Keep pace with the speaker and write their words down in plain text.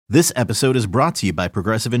This episode is brought to you by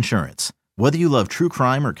Progressive Insurance. Whether you love true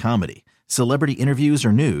crime or comedy, celebrity interviews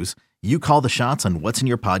or news, you call the shots on what's in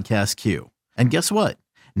your podcast queue. And guess what?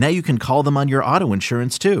 Now you can call them on your auto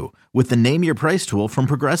insurance too with the Name Your Price tool from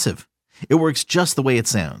Progressive. It works just the way it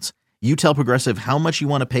sounds. You tell Progressive how much you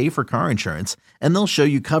want to pay for car insurance, and they'll show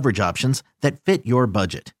you coverage options that fit your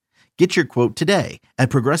budget. Get your quote today at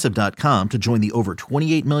Progressive.com to join the over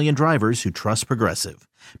 28 million drivers who trust Progressive.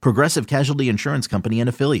 Progressive Casualty Insurance Company and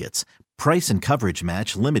Affiliates. Price and coverage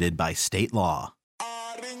match limited by state law.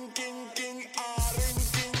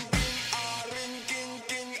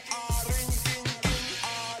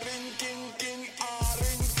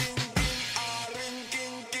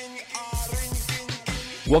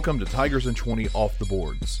 Welcome to Tigers in 20 Off the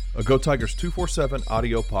Boards, a Go Tigers 247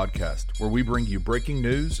 audio podcast where we bring you breaking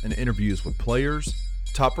news and interviews with players,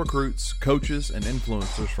 top recruits, coaches, and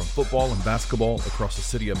influencers from football and basketball across the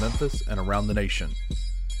city of Memphis and around the nation.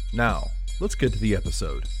 Now, let's get to the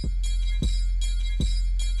episode.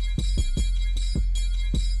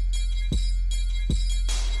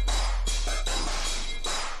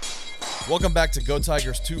 Welcome back to Go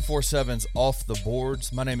Tigers 247's Off the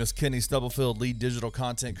Boards. My name is Kenny Stubblefield, lead digital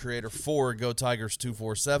content creator for Go Tigers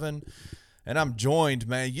 247. And I'm joined,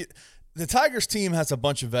 the Tigers team has a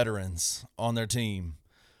bunch of veterans on their team,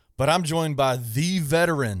 but I'm joined by the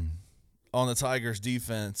veteran on the Tigers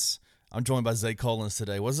defense. I'm joined by Zay Collins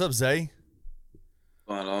today. What's up, Zay?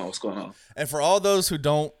 What's going on? And for all those who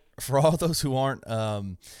aren't,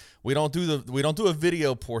 we don't do a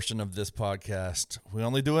video portion of this podcast. We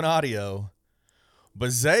only do an audio.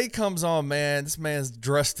 But Zay comes on, man. This man's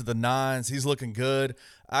dressed to the nines. He's looking good.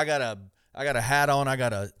 I got a hat on. I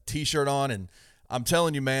got a T-shirt on, and I'm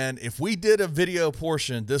telling you, man, if we did a video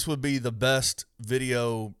portion, this would be the best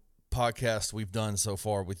video podcast we've done so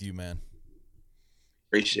far with you, man.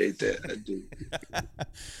 Appreciate that. I do.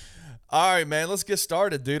 All right, man. Let's get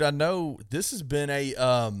started, dude. I know this has been a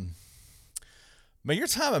man, your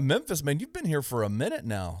time in Memphis, man, you've been here for a minute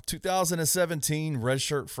now. 2017,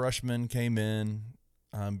 redshirt freshman came in,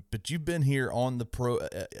 but you've been here on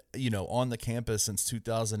the on the campus since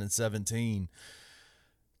 2017.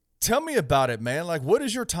 Tell me about it, man. Like, what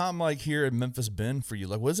is your time like here in Memphis been for you?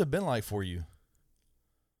 Like, what has it been like for you?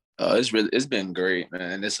 It's been great,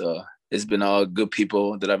 man. It's been all good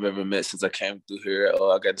people that I've ever met since I came through here.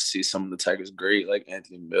 I got to see some of the Tigers great, like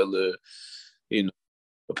Anthony Miller,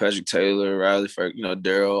 Patrick Taylor, Riley,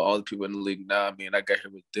 Daryl, all the people in the league now. I mean, I got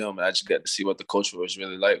here with them, and I just got to see what the culture was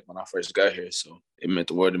really like when I first got here. So it meant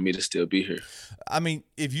the world to me to still be here. I mean,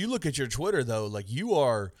 if you look at your Twitter, though, like, you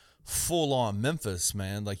are full on Memphis,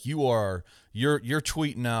 man. Like, you're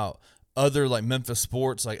tweeting out other, like, Memphis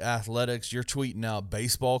sports, like athletics. You're tweeting out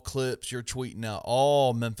baseball clips. You're tweeting out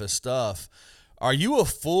all Memphis stuff. Are you a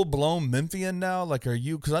full-blown Memphian now? Like,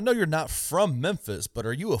 because I know you're not from Memphis, but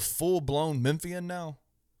are you a full-blown Memphian now?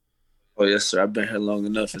 Oh, yes, sir. I've been here long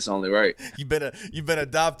enough. It's only right. You've been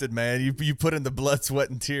adopted, man. You put in the blood,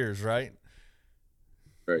 sweat, and tears, right?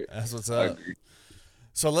 Right. That's what's up.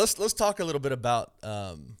 So let's talk a little bit about,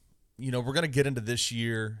 we're going to get into this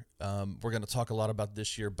year. We're going to talk a lot about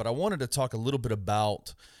this year, but I wanted to talk a little bit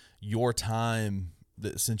about your time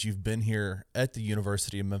since you've been here at the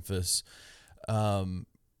University of Memphis.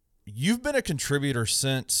 You've been a contributor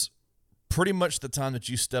since pretty much the time that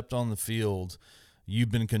you stepped on the field.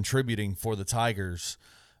 You've been contributing for the Tigers.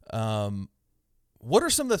 What are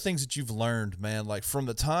some of the things that you've learned, man? Like, from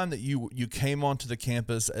the time that you came onto the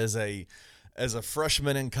campus as a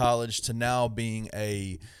freshman in college to now being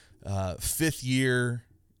a fifth-year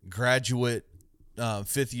graduate,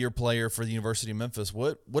 fifth-year player for the University of Memphis.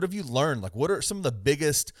 What have you learned? Like, what are some of the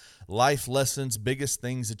biggest life lessons, biggest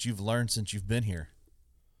things that you've learned since you've been here?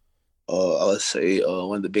 I would say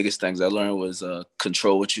one of the biggest things I learned was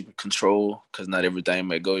control what you can control, because not everything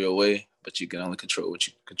may go your way, but you can only control what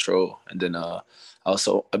you can control. And then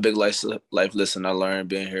also a big life lesson I learned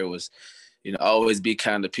being here was, always be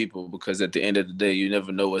kind to people, because at the end of the day, you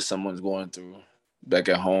never know what someone's going through back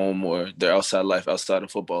at home or their outside life outside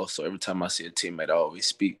of football. So every time I see a teammate, I always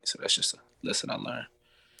speak. So that's just a lesson I learned.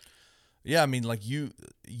 Yeah, I mean, like,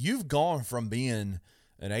 you've gone from being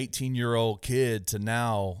an 18-year-old kid to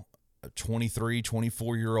now a 23,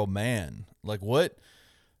 24-year-old man. Like, what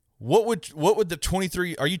would the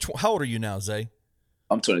 23 – how old are you now, Zay?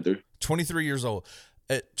 I'm 23. 23 years old.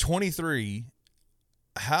 At 23,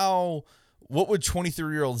 what would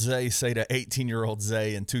 23-year-old Zay say to 18-year-old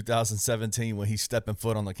Zay in 2017 when he's stepping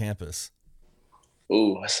foot on the campus?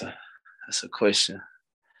 Ooh, that's a question.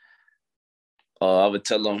 I would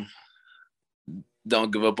tell him, don't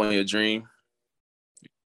give up on your dream. You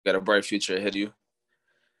got a bright future ahead of you.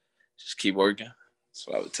 Just keep working. That's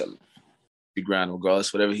what I would tell him. Be grinding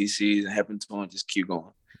regardless, whatever he sees and happen to him, just keep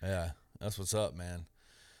going. Yeah, that's what's up, man.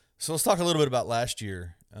 So let's talk a little bit about last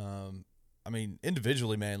year. I mean,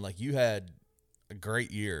 individually, man, like you had a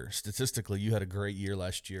great year. Statistically, you had a great year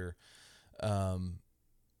last year.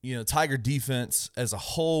 Tiger defense as a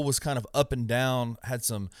whole was kind of up and down, had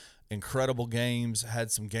some incredible games,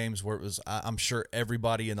 had some games where it was, I'm sure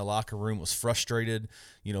everybody in the locker room was frustrated,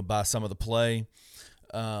 by some of the play.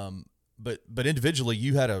 But individually,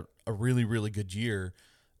 you had a really, really good year.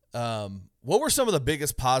 What were some of the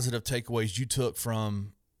biggest positive takeaways you took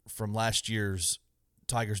from last year's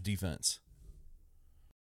Tigers defense?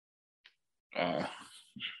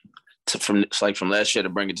 From last year to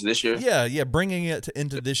bring it to this year? Yeah, bringing it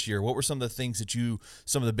into this year. What were some of the things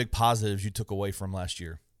some of the big positives you took away from last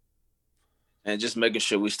year? And just making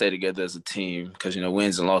sure we stay together as a team because,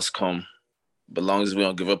 wins and losses come. But as long as we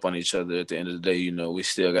don't give up on each other at the end of the day, we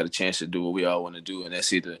still got a chance to do what we all want to do, and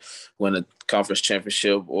that's either win a conference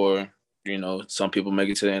championship or, some people make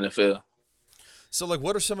it to the NFL. So,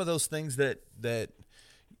 what are some of those things that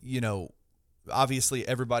obviously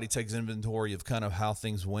everybody takes inventory of kind of how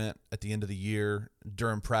things went at the end of the year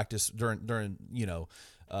during practice, during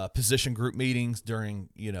position group meetings, during,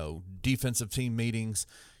 defensive team meetings,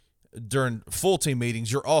 during full team meetings.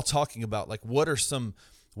 You're all talking about what are some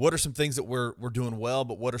things that we're doing well,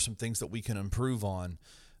 but what are some things that we can improve on?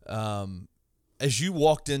 As you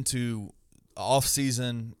walked into off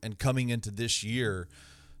season and coming into this year,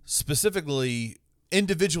 specifically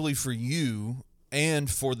individually for you and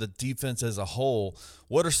for the defense as a whole,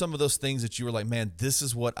 what are some of those things that you were like, man, this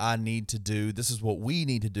is what I need to do, this is what we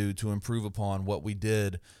need to do to improve upon what we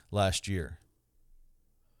did last year?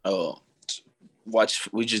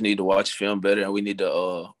 We just need to watch film better, and we need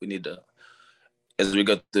to as we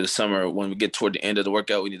go through the summer, when we get toward the end of the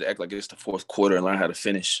workout, we need to act like it's the fourth quarter and learn how to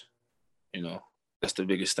finish. That's the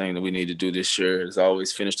biggest thing that we need to do this year is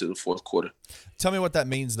always finish to the fourth quarter. Tell me what that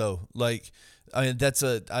means, though. I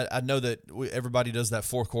know that everybody does that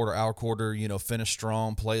fourth quarter, our quarter, finish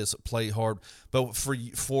strong, play hard. But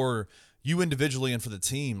for you individually and for the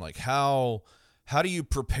team, how do you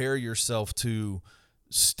prepare yourself to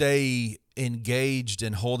stay engaged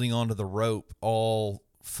and holding onto the rope all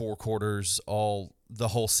four quarters, the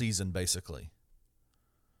whole season, basically?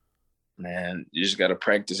 Man, you just got to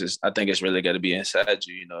practice. I think it's really got to be inside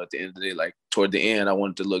you, at the end of the day. Toward the end, I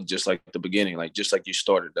want it to look just like the beginning, just like you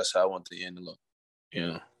started. That's how I want the end to look.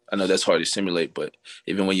 I know that's hard to simulate, but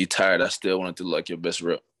even when you're tired, I still want it to look like your best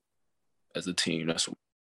rep as a team.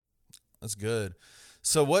 That's good.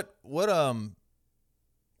 So what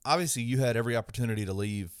obviously you had every opportunity to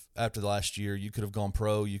leave after the last year. You could have gone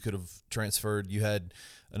pro, you could have transferred, you had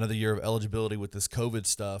another year of eligibility with this COVID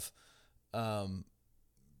stuff.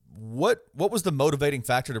 What was the motivating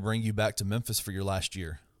factor to bring you back to Memphis for your last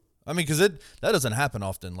year? I mean, because that doesn't happen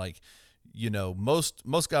often.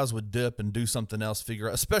 Most guys would dip and do something else, figure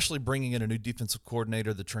out, especially bringing in a new defensive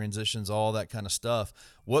coordinator, the transitions, all that kind of stuff.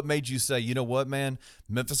 What made you say, you know what, man,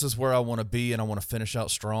 Memphis is where I want to be and I want to finish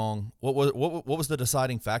out strong? What was the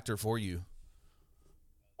deciding factor for you?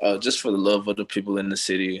 Just for the love of the people in the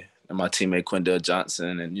city and my teammate Quindell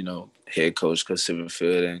Johnson and, head coach Coach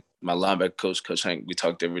Silverfield and my linebacker coach, Coach Hank. We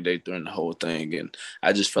talked every day during the whole thing. And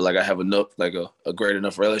I just felt like I have enough, a great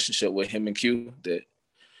enough relationship with him and Q that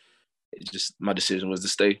my decision was to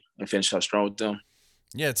stay and finish out strong with them.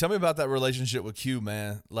 Yeah, tell me about that relationship with Q,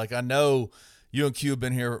 man. I know you and Q have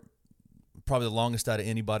been here probably the longest out of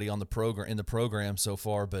anybody in the program so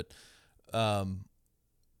far, but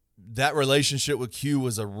that relationship with Q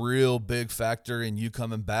was a real big factor in you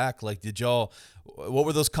coming back. What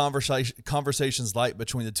were those conversations like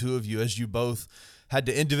between the two of you as you both had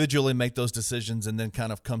to individually make those decisions and then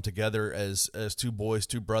kind of come together as two boys,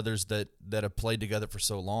 two brothers that have played together for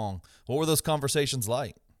so long? What were those conversations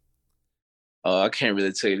like? I can't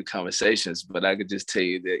really tell you the conversations, but I could just tell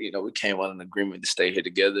you that, we came on an agreement to stay here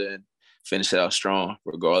together and finish it out strong,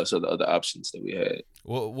 regardless of the other options that we had.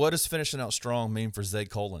 Well, what does finishing out strong mean for Zay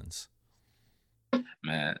Collins?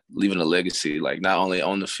 Man, leaving a legacy, not only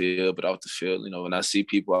on the field, but off the field. When I see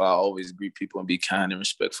people, I always greet people and be kind and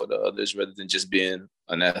respectful to others rather than just being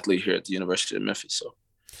an athlete here at the University of Memphis. So,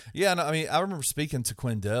 yeah, no, I mean, I remember speaking to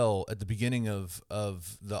Quindell at the beginning of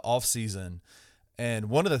the offseason, and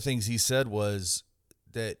one of the things he said was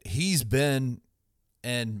that he's been,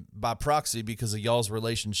 and by proxy because of y'all's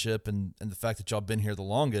relationship and the fact that y'all been here the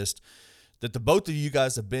longest, that the both of you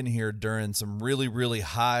guys have been here during some really, really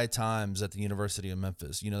high times at the University of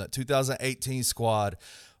Memphis. That 2018 squad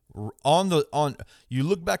you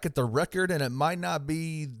look back at the record and it might not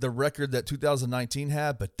be the record that 2019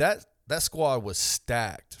 had, but that squad was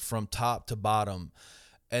stacked from top to bottom.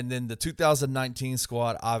 And then the 2019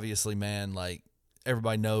 squad, obviously, man, like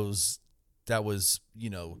everybody knows that was,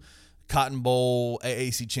 Cotton Bowl,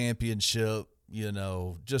 AAC championship,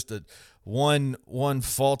 just one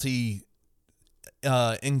faulty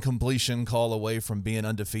incompletion call away from being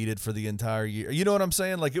undefeated for the entire year. You know what I'm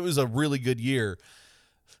saying? Like, it was a really good year.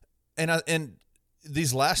 And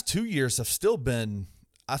these last 2 years have still been,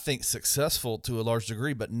 I think, successful to a large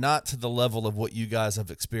degree, but not to the level of what you guys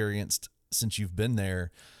have experienced since you've been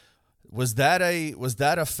there. Was that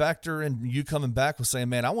a factor in you coming back with saying,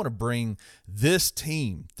 man, I want to bring this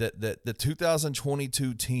team, that the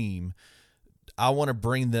 2022 team, I want to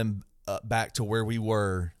bring them back to where we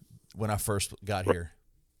were when I first got here?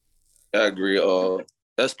 I agree.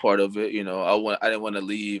 That's part of it. I didn't want to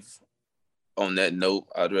leave on that note.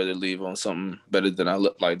 I'd rather leave on something better than I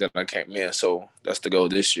look like that I came in. So that's the goal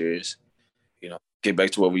this year is, get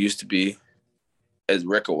back to where we used to be as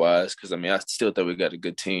record wise. Cause I still think we got a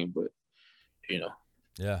good team, but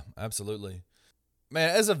Yeah, absolutely.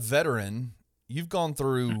 Man, as a veteran, you've gone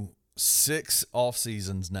through 6 off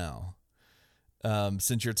seasons now,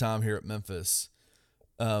 since your time here at Memphis.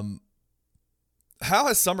 How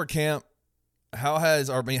has summer camp, how has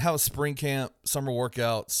spring camp, summer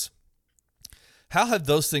workouts, how have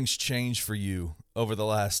those things changed for you over the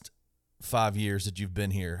last 5 years that you've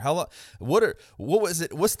been here?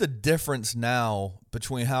 What's the difference now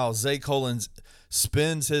between how Zay Collins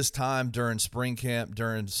spends his time during spring camp,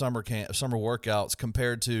 during summer workouts,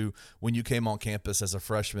 compared to when you came on campus as a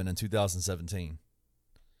freshman in 2017?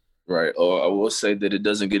 Right. I will say that it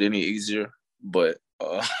doesn't get any easier, but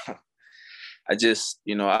I just,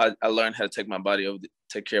 I learned how to take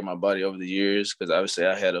care of my body over the years, because obviously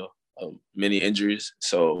I had many injuries.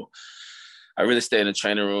 So I really stay in the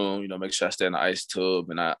training room, make sure I stay in the ice tub,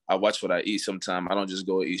 and I watch what I eat sometimes. I don't just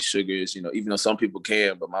go eat sugars, even though some people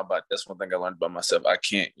can, but my body, that's one thing I learned about myself. I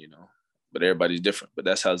can't, but everybody's different. But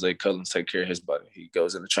that's how Zay Collins take care of his body. He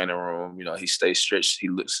goes in the training room, he stays stretched, he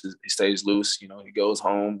stays loose, he goes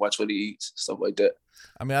home, watch what he eats, stuff like that.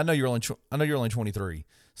 I know you're only 23,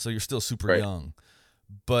 so you're still super young.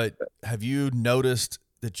 But have you noticed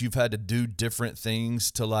that you've had to do different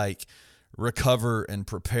things to like recover and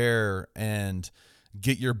prepare and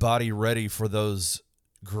get your body ready for those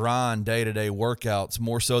grind day-to-day workouts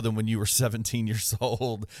more so than when you were 17 years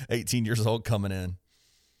old, 18 years old coming in?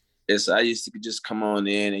 Yes, I used to just come on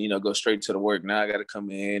in and, go straight to the work. Now I got to come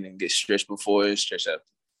in and get stretched before and stretch after.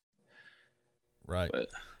 Right. But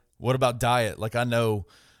what about diet? Like I know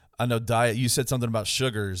diet. You said something about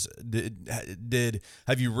sugars.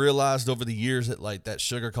 Have you realized over the years that like that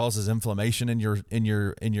sugar causes inflammation in your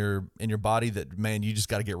body that, man, you just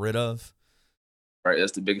got to get rid of? Right,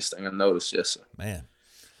 that's the biggest thing I noticed. Yes, sir. Man,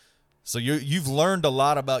 so you've learned a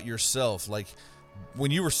lot about yourself. Like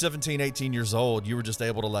when you were 17, 18 years old, you were just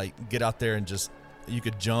able to like get out there and you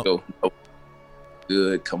could jump. Go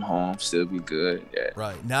good, come home, still be good. Yeah.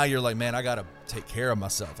 Right. Now you're like, man, I got to take care of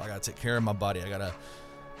myself. I got to take care of my body. I got to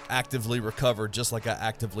actively recover just like I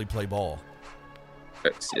actively play ball.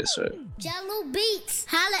 Yes, sir. Jello Beats,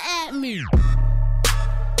 holla at me.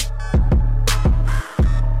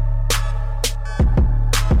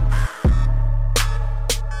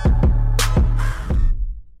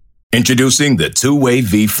 Introducing the Two-Way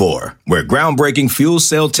V4, where groundbreaking fuel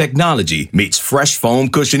cell technology meets fresh foam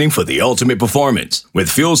cushioning for the ultimate performance. With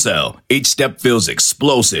Fuel Cell, each step feels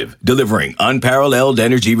explosive, delivering unparalleled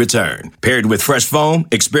energy return. Paired with fresh foam,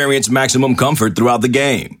 experience maximum comfort throughout the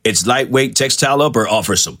game. Its lightweight textile upper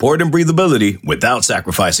offers support and breathability without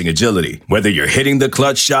sacrificing agility. Whether you're hitting the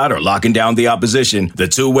clutch shot or locking down the opposition, the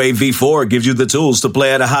Two-Way V4 gives you the tools to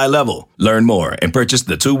play at a high level. Learn more and purchase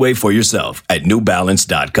the Two-Way for yourself at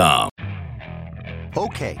newbalance.com.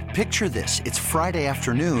 Okay, picture this. It's Friday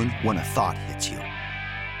afternoon when a thought hits you.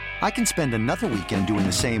 I can spend another weekend doing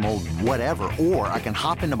the same old whatever, or I can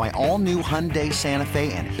hop into my all-new Hyundai Santa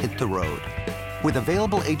Fe and hit the road. With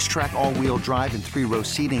available H-Track all-wheel drive and 3-row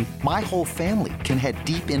seating, my whole family can head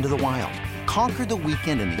deep into the wild. Conquer the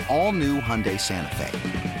weekend in the all-new Hyundai Santa Fe.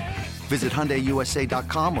 Visit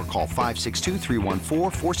HyundaiUSA.com or call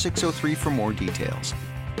 562-314-4603 for more details.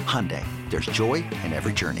 Hyundai, there's joy in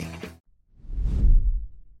every journey.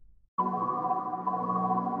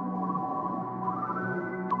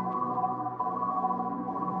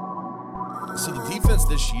 So the defense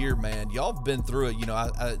this year, man, y'all have been through it.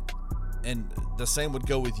 I and the same would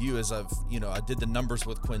go with you as I did the numbers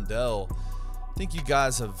with Quindell. I think you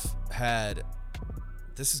guys have had,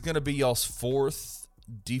 this is going to be y'all's 4th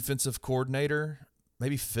defensive coordinator,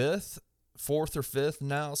 maybe 4th or 5th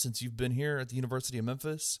now since you've been here at the University of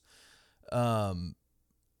Memphis.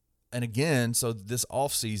 and again, so this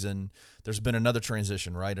offseason, there's been another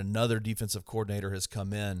transition, right? Another defensive coordinator has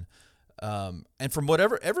come in. And from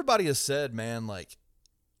whatever everybody has said, man, like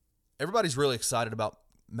everybody's really excited about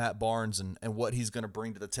Matt Barnes and what he's going to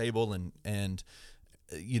bring to the table. And,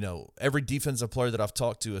 you know, every defensive player that I've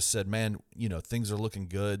talked to has said, man, you know, things are looking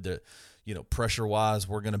good. That, you know, pressure wise,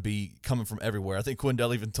 we're going to be coming from everywhere. I think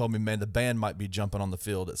Quindell even told me, man, the band might be jumping on the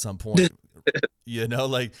field at some point, you know,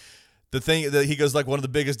 like the thing that he goes, like, one of the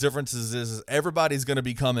biggest differences is everybody's going to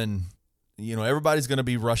be coming, you know, everybody's going to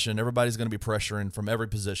be rushing. Everybody's going to be pressuring from every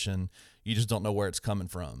position. You just don't know where it's coming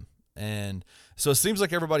from. And so it seems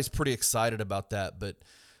like everybody's pretty excited about that. But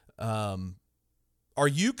are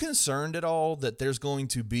you concerned at all that there's going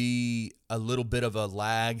to be a little bit of a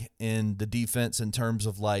lag in the defense in terms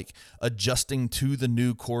of like adjusting to the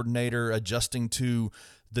new coordinator, adjusting to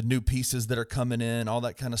the new pieces that are coming in, all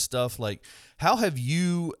that kind of stuff? Like, how have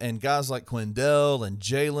you and guys like Quindell and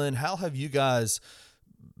Jalen, how have you guys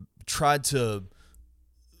tried to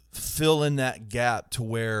fill in that gap to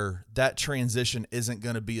where that transition isn't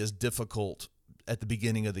going to be as difficult at the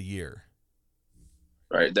beginning of the year?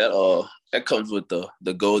 Right. That comes with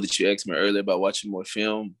the goal that you asked me earlier about watching more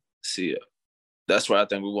film. See, that's where I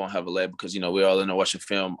think we won't have a lag because, you know, we're all in there watching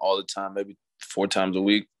film all the time, maybe 4 times a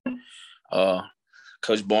week.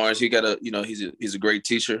 Coach Barnes, he's a great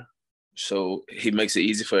teacher. So he makes it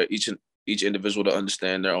easy for each individual to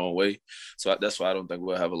understand their own way. So that's why I don't think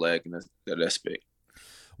we'll have a lag in that aspect.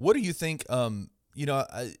 What do you think? You know,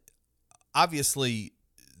 obviously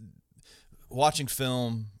watching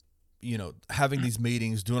film, you know, having these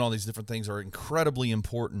meetings, doing all these different things are incredibly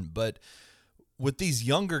important. But with these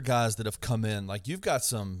younger guys that have come in, like you've got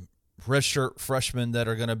some redshirt freshmen that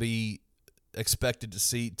are going to be expected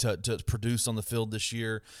to produce on the field this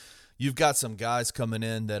year. You've got some guys coming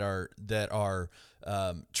in that are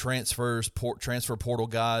transfer portal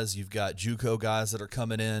guys. You've got JUCO guys that are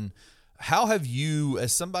coming in. How have you,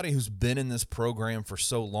 as somebody who's been in this program for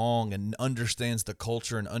so long and understands the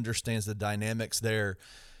culture and understands the dynamics there,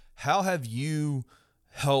 how have you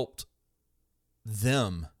helped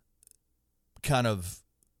them kind of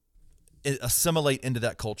assimilate into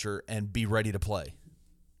that culture and be ready to play?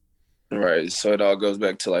 Right. So it all goes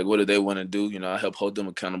back to, like, what do they want to do? You know, I help hold them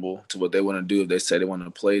accountable to what they want to do. If they say they want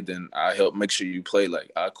to play, then I help make sure you play.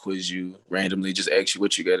 Like, I quiz you randomly, just ask you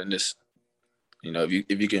what you got in this. You know,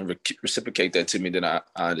 if you can reciprocate that to me, then I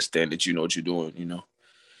understand that you know what you're doing, you know.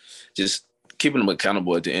 Just keeping them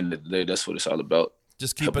accountable at the end of the day, that's what it's all about.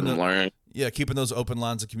 Just keeping them learn. Yeah, keeping those open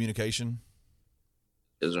lines of communication.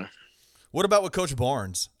 Yes, sir. What about with Coach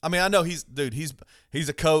Barnes? I mean, I know he's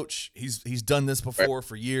a coach. He's done this before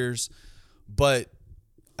for years. But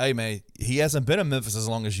hey, man, he hasn't been in Memphis as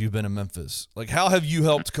long as you've been in Memphis. Like, how have you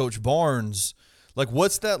helped Coach Barnes? Like,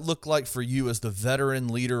 what's that look like for you as the veteran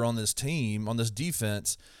leader on this team, on this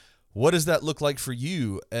defense? What does that look like for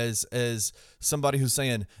you as somebody who's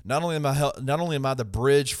saying, not only am I the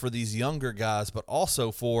bridge for these younger guys, but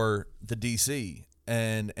also for the DC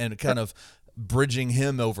and kind of bridging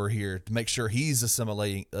him over here to make sure he's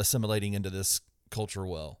assimilating into this culture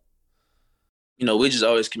well? You know, we just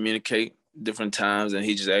always communicate different times, and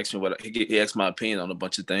he just asked me he asked my opinion on a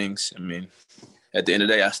bunch of things. I mean, at the end of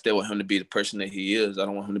the day, I still want him to be the person that he is. I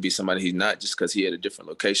don't want him to be somebody he's not just because he had a different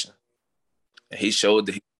location. And he showed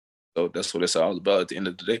that so that's what it's all about at the end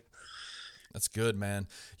of the day. That's good, man.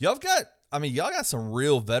 Y'all got some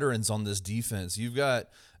real veterans on this defense. You've got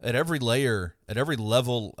at every layer, at every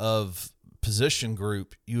level of position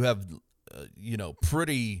group, you have,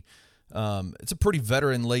 pretty. It's a pretty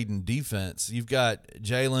veteran-laden defense. You've got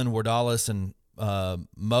Jalen, Wardalis, and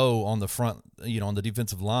Mo on the front, on the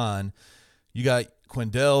defensive line. You got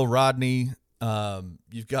Quindell, Rodney.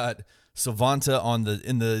 You've got Savanta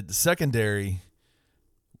in the secondary.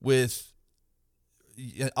 With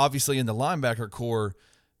obviously in the linebacker core,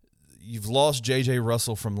 you've lost J.J.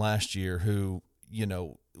 Russell from last year, who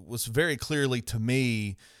was very clearly to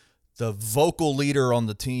me the vocal leader on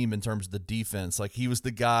the team in terms of the defense. Like, he was the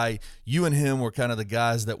guy. You and him were kind of the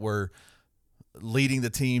guys that were leading the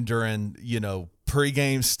team during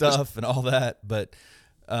pregame stuff and all that. But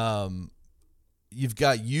you've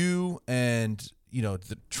got you and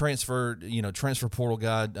the transfer portal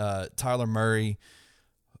guy Tyler Murray.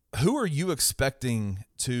 Who are you expecting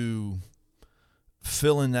to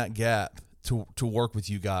fill in that gap to work with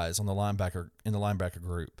you guys in the linebacker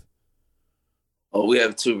group? Oh, we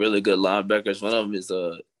have 2 really good linebackers. One of them is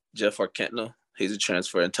Jeff Arquetno. He's a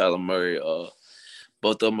transfer, and Tyler Murray.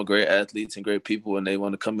 Both of them are great athletes and great people, and they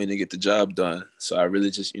want to come in and get the job done. So I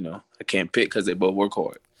really just, I can't pick because they both work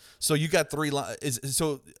hard. So you got 3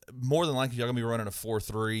 so more than likely you're going to be running a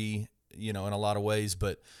 4-3, in a lot of ways,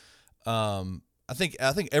 but I think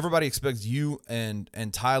everybody expects you and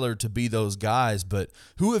Tyler to be those guys, but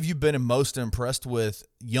who have you been most impressed with,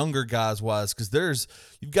 younger guys wise? Because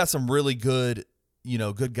you've got some really good,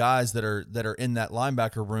 good guys that are in that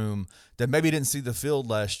linebacker room that maybe didn't see the field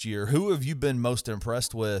last year. Who have you been most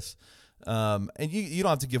impressed with? And you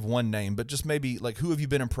don't have to give one name, but just maybe like who have you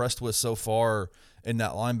been impressed with so far in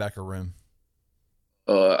that linebacker room?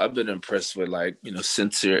 I've been impressed with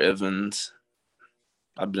Sincere Evans.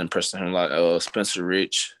 I've been impressed with him a lot. Spencer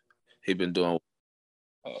Rich, he been doing.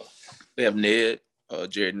 We have Ned,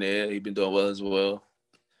 Jared Ned. He been doing well as well.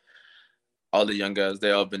 All the young guys,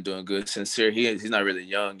 they all been doing good. Sincere, he's not really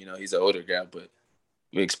young, he's an older guy, but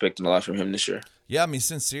we're expecting a lot from him this year. Yeah, I mean,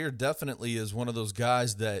 Sincere definitely is one of those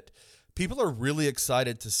guys that people are really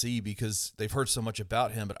excited to see because they've heard so much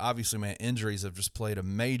about him. But obviously, man, injuries have just played a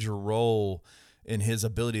major role in his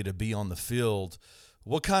ability to be on the field.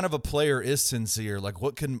 What kind of a player is Sincere? Like,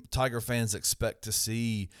 what can Tiger fans expect to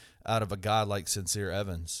see out of a guy like Sincere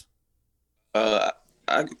Evans?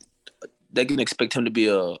 They can expect him to be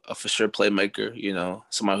a for sure playmaker,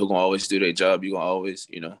 somebody who gonna always do their job. You gonna always,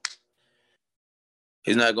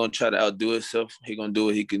 he's not gonna try to outdo himself. He gonna do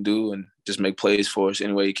what he can do and just make plays for us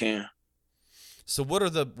any way he can. So what are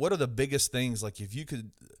the biggest things, like if you could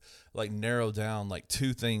like narrow down like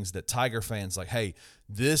two things that Tiger fans like, hey,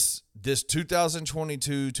 this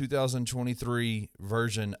 2022, 2023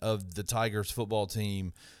 version of the Tigers football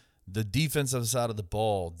team, the defensive side of the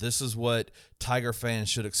ball, this is what Tiger fans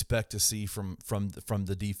should expect to see from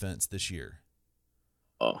the defense this year?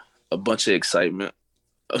 Oh, a bunch of excitement,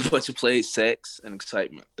 a bunch of plays, sacks, and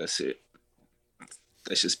excitement. That's it.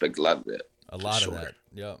 They should expect a lot of that. A lot of that.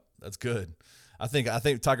 Yeah, that's good. I think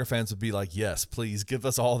Tiger fans would be like, yes, please give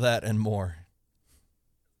us all that and more.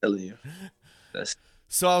 I'm telling you.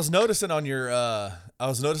 So I was noticing on your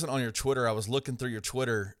Twitter. I was looking through your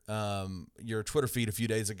Twitter feed a few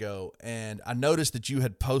days ago, and I noticed that you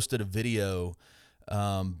had posted a video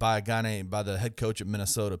by the head coach at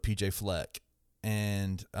Minnesota, PJ Fleck,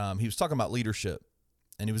 and he was talking about leadership,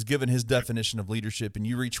 and he was giving his definition of leadership, and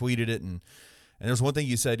you retweeted it, and there's one thing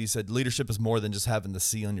you said. He said leadership is more than just having the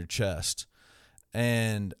C on your chest.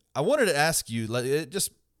 And I wanted to ask you, like, it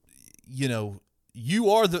just, you and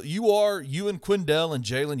Quindell and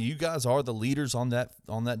Jalen, you guys are the leaders on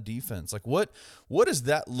that defense. Like, what does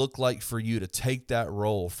that look like for you to take that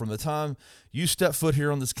role from the time you step foot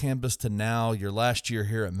here on this campus to now, your last year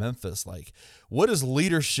here at Memphis? Like, what does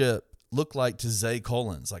leadership look like to Zay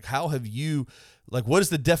Collins? Like, what is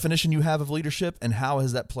the definition you have of leadership, and how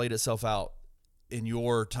has that played itself out in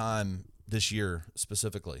your time this year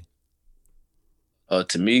specifically?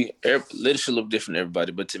 To me, leadership look different to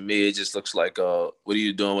everybody, but to me, it just looks like, what are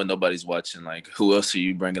you doing when nobody's watching? Like, who else are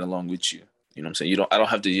you bringing along with you? You know what I'm saying? I don't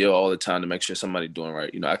have to yell all the time to make sure somebody's doing right.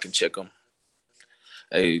 I can check them.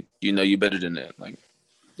 Hey, you better than that. Like,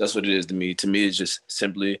 that's what it is to me. To me, it's just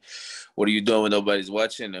simply, what are you doing when nobody's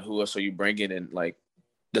watching, and who else are you bringing? And like,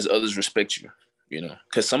 does others respect you?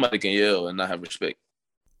 Because somebody can yell and not have respect.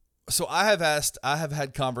 So I have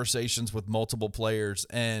had conversations with multiple players,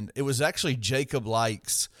 and it was actually Jacob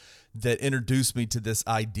Likes that introduced me to this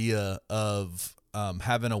idea of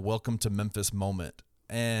having a welcome to Memphis moment.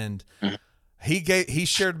 And he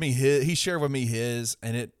shared with me his,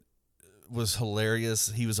 and it was hilarious.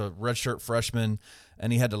 He was a redshirt freshman,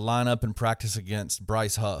 and he had to line up and practice against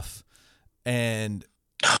Bryce Huff. And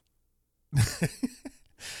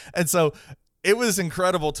and so it was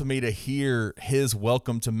incredible to me to hear his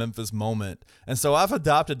welcome to Memphis moment. And so I've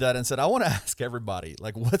adopted that and said, I want to ask everybody,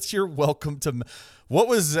 like, what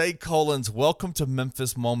was Zay Collins' welcome to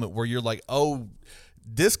Memphis moment where you're like, oh,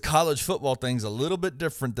 this college football thing's a little bit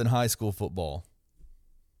different than high school football?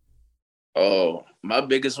 Oh, my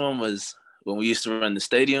biggest one was when we used to run the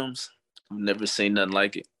stadiums. I've never seen nothing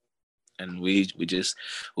like it. And we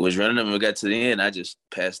was running them and we got to the end. I just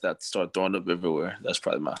passed out, started throwing up everywhere. That's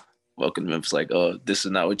probably my welcome to Memphis. Like, oh, this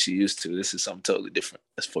is not what you used to. This is something totally different.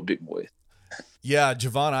 That's for big boys. Yeah,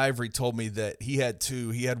 Javon Ivory told me that he had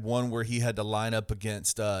two. He had one where he had to line up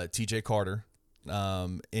against TJ Carter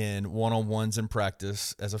in one-on-ones in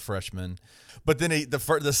practice as a freshman. But then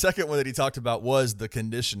the second one that he talked about was the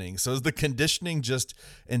conditioning. So is the conditioning just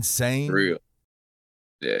insane? Real.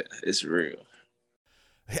 Yeah, it's real.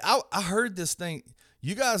 Hey, I heard this thing.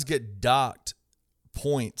 You guys get docked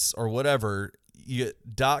points or whatever. You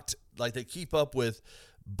get docked, like they keep up with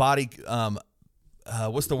body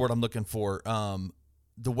what's the word I'm looking for?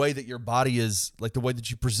 The way that your body is, like the way that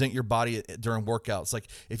you present your body during workouts. Like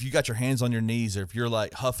if you got your hands on your knees or if you're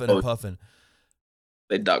like huffing and puffing.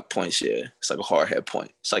 They dock points, yeah. It's like a hard head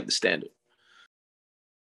point. It's like the standard.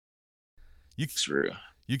 It's real.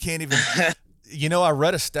 You can't even. You know, I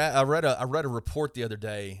read a report the other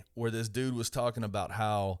day where this dude was talking about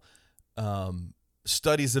how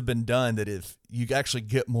studies have been done that if you actually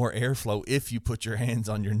get more airflow if you put your hands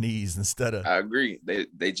on your knees instead of. I agree.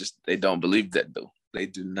 They don't believe that though. They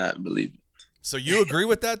do not believe it. So you agree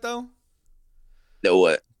with that though? Know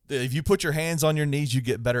what? If you put your hands on your knees, you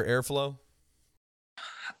get better airflow.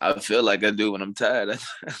 I feel like I do when I'm tired,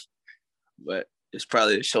 but it's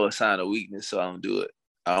probably a show a sign of weakness, so I don't do it.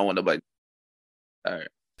 I don't want nobody. All right.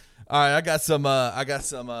 I got some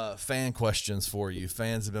fan questions for you.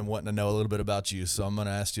 Fans have been wanting to know a little bit about you, so I'm going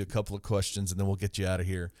to ask you a couple of questions, and then we'll get you out of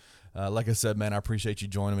here. Like I said, man, I appreciate you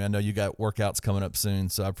joining me. I know you got workouts coming up soon,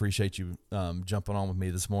 so I appreciate you jumping on with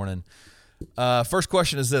me this morning. First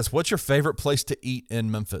question is this: what's your favorite place to eat in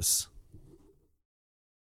Memphis?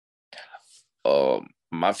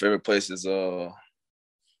 My favorite place is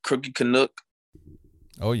Cookie Canuck.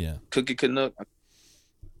 Oh yeah, Cookie Canuck.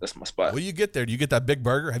 That's my spot. What do you get there? Do you get that big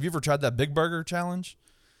burger? Have you ever tried that big burger challenge?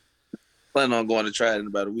 Planning on going to try it in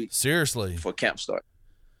about a week. Seriously? Before camp start.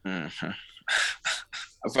 Mm-hmm.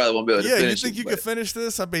 I probably won't be able to finish it. Yeah, you think you could finish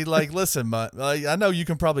this? I mean, like, listen, I know you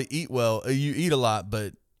can probably eat well. You eat a lot,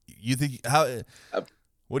 but you think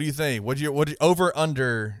what do you think? What over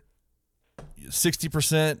under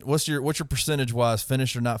 60%? What's your percentage wise?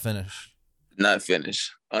 Finish or not finish? Not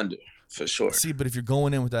finish. Under. For sure. See, but if you're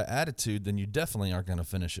going in with that attitude, then you definitely aren't going to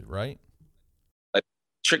finish it, right? I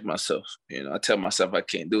trick myself. I tell myself I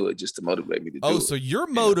can't do it just to motivate me to do it. Oh, so you're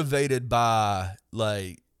motivated by,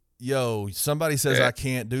 like, yo, somebody says I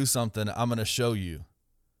can't do something, I'm going to show you.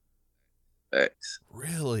 Thanks.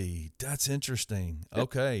 Really? That's interesting.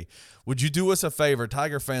 Okay. Would you do us a favor,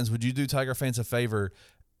 Tiger fans? Would you do Tiger fans a favor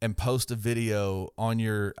and post a video on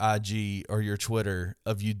your IG or your Twitter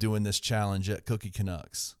of you doing this challenge at Cookie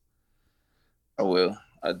Canucks? I will.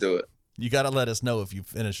 I'll do it. You got to let us know if you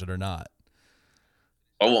finish it or not.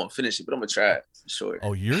 I won't finish it, but I'm going to try it for sure.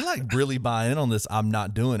 Oh, you're like really buying in on this. I'm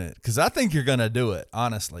not doing it because I think you're going to do it.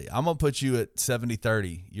 Honestly, I'm going to put you at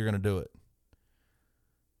 70-30. You're going to do it.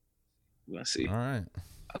 Let's see. All right.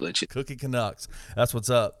 I'll let you. Cookie Canucks. That's what's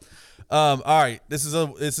up. All right. This is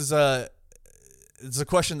a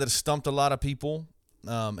question that has stumped a lot of people.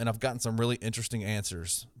 And I've gotten some really interesting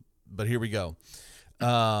answers, but here we go.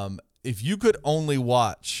 If you could only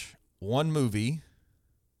watch one movie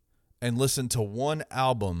and listen to one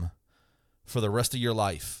album for the rest of your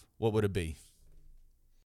life, what would it be?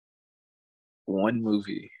 One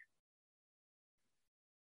movie.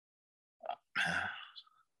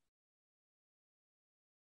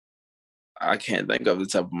 I can't think off the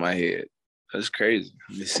top of my head. That's crazy.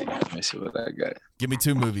 Let me see what I got. Give me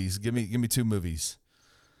two movies. Give me two movies.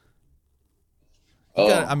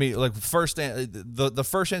 I mean, like the first answer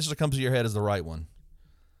that comes to your head is the right one.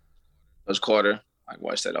 Coach Carter. I can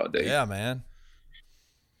watch that all day. Yeah, man.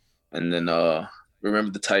 And then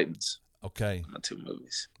Remember the Titans. Okay. My two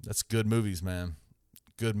movies. That's good movies, man.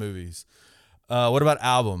 Good movies. What about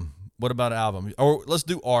album? Or let's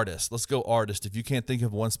do artist. Let's go artist. If you can't think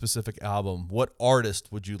of one specific album, what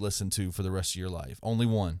artist would you listen to for the rest of your life? Only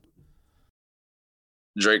one.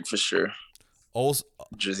 Drake for sure. Old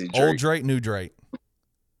Drake. New Drake.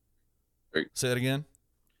 Drake. Say that again.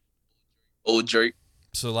 Old Drake.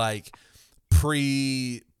 So like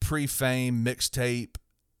pre-fame mixtape,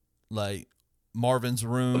 like Marvin's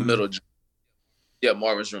Room. Marvin's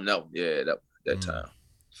Room. That time.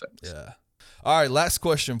 Thanks. Yeah. All right, last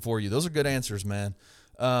question for you. Those are good answers, man.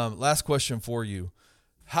 Last question for you.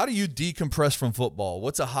 How do you decompress from football?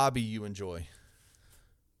 What's a hobby you enjoy?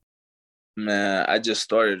 Man, I just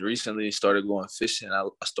started going fishing. I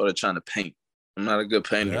started trying to paint. I'm not a good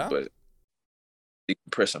painter, but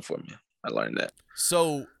decompressing for me. I learned that.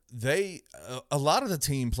 So a lot of the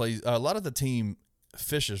team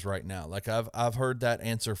fishes right now. Like I've heard that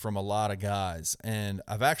answer from a lot of guys, and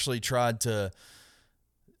I've actually tried to.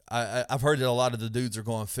 I've heard that a lot of the dudes are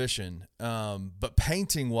going fishing, but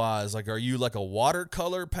painting wise, like, are you like a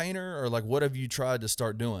watercolor painter, or like what have you tried to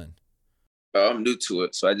start doing? I'm new to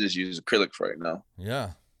it, so I just use acrylic right now.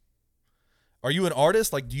 Yeah. Are you an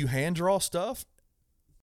artist? Like, do you hand draw stuff?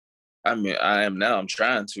 I mean, I am now. I'm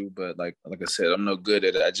trying to, but like I said, I'm no good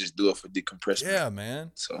at it. I just do it for decompression. Yeah,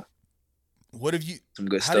 man. So, what have you? Some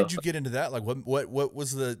good how stuff. did you get into that? Like, what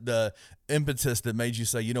was the impetus that made you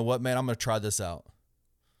say, you know what, man, I'm going to try this out?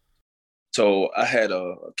 So I had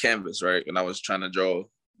a canvas, right, and I was trying to draw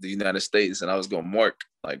the United States, and I was going to mark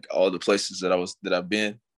like all the places that I've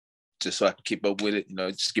been, just so I could keep up with it.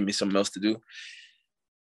 Just give me something else to do.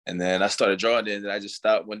 And then I started drawing it, and I just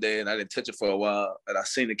stopped one day, and I didn't touch it for a while. And I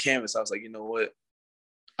seen the canvas. I was like, you know what?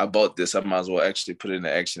 I bought this. I might as well actually put it into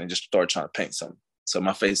action and just start trying to paint something. So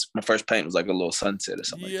my first paint was like a little sunset or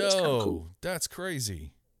something. Yo, like that. It's kinda cool. That's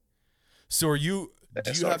crazy. So do you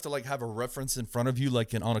have to like have a reference in front of you,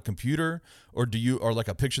 like on a computer, or like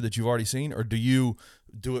a picture that you've already seen, or do you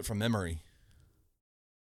do it from memory?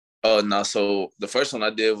 Oh, no. So the first one I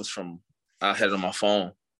did was I had it on my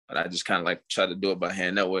phone, and I just kind of like try to do it by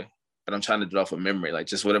hand that way. But I'm trying to draw from memory, like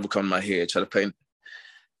just whatever comes to my head, try to paint.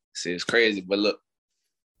 See, it's crazy, but look.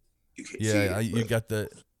 You can't see it, you got the.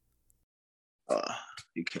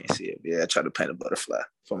 You can't see it. Yeah, I tried to paint a butterfly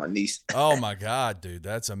for my niece. Oh my God, dude,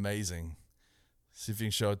 that's amazing. See if you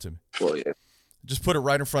can show it to me. Well, yeah. Just put it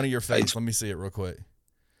right in front of your face. Let me see it real quick.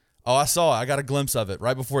 Oh, I saw it. I got a glimpse of it.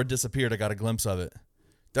 Right before it disappeared, I got a glimpse of it.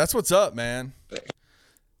 That's what's up, man.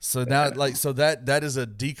 So now, like, so that is a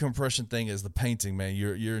decompression thing, is the painting, man.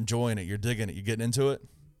 You're enjoying it. You're digging it. You're getting into it?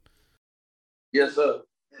 Yes, sir.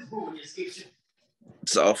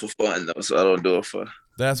 It's all for fun, though, so I don't do it for.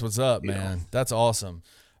 That's what's up, man. That's awesome.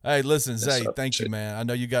 Hey, listen, Zay, thank you, man. I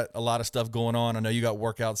know you got a lot of stuff going on. I know you got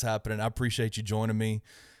workouts happening. I appreciate you joining me.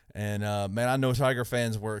 And, man, I know Tiger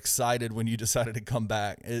fans were excited when you decided to come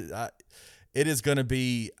back. It is going to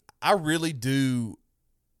be – I really do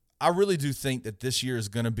think that this year is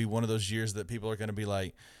going to be one of those years that people are going to be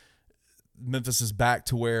like, Memphis is back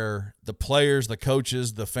to where the players, the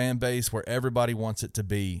coaches, the fan base, where everybody wants it to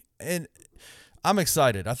be. And I'm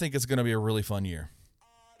excited. I think it's going to be a really fun year.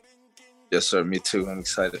 Yes, sir. Me too. I'm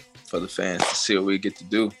excited for the fans to see what we get to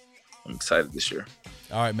do. I'm excited this year.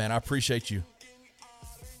 All right, man. I appreciate you.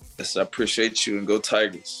 Yes, I appreciate you, and go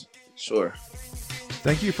Tigers. Sure.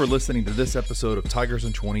 Thank you for listening to this episode of Tigers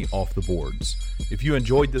in 20 Off the Boards. If you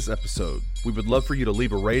enjoyed this episode, we would love for you to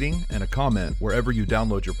leave a rating and a comment wherever you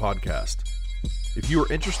download your podcast. If you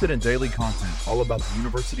are interested in daily content all about the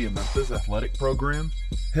University of Memphis athletic program,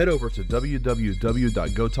 head over to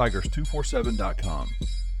www.gotigers247.com.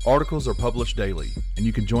 Articles are published daily, and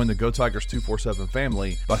you can join the Go Tigers 247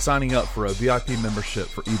 family by signing up for a VIP membership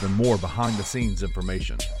for even more behind-the-scenes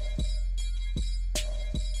information.